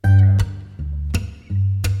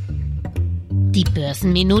Die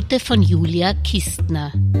Börsenminute von Julia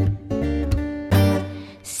Kistner.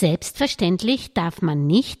 Selbstverständlich darf man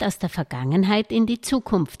nicht aus der Vergangenheit in die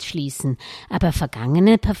Zukunft schließen, aber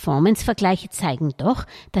vergangene Performance-Vergleiche zeigen doch,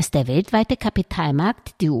 dass der weltweite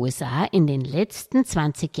Kapitalmarkt, die USA, in den letzten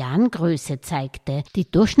 20 Jahren Größe zeigte. Die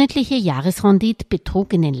durchschnittliche Jahresrendite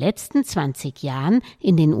betrug in den letzten 20 Jahren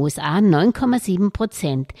in den USA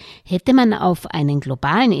 9,7%. Hätte man auf einen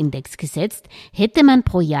globalen Index gesetzt, hätte man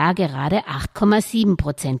pro Jahr gerade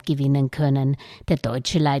 8,7% gewinnen können. Der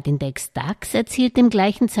deutsche Leitindex DAX erzielt im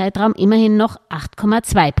gleichen Zeitraum immerhin noch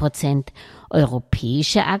 8,2%.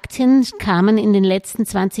 Europäische Aktien kamen in den letzten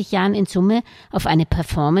 20 Jahren in Summe auf eine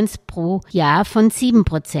Performance pro Jahr von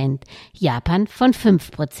 7%, Japan von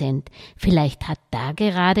 5%. Vielleicht hat da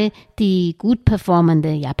gerade die gut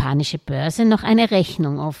performende japanische Börse noch eine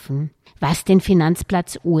Rechnung offen. Was den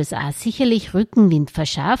Finanzplatz USA sicherlich Rückenwind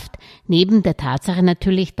verschafft, neben der Tatsache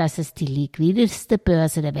natürlich, dass es die liquideste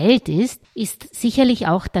Börse der Welt ist sicherlich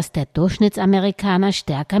auch, dass der Durchschnittsamerikaner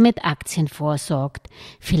stärker mit Aktien vorsorgt.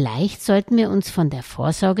 Vielleicht sollten wir uns von der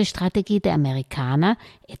Vorsorgestrategie der Amerikaner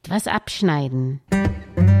etwas abschneiden.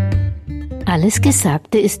 Alles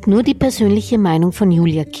Gesagte ist nur die persönliche Meinung von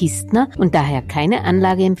Julia Kistner und daher keine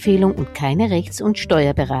Anlageempfehlung und keine Rechts- und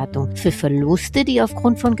Steuerberatung. Für Verluste, die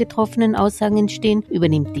aufgrund von getroffenen Aussagen entstehen,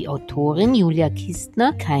 übernimmt die Autorin Julia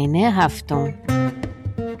Kistner keine Haftung.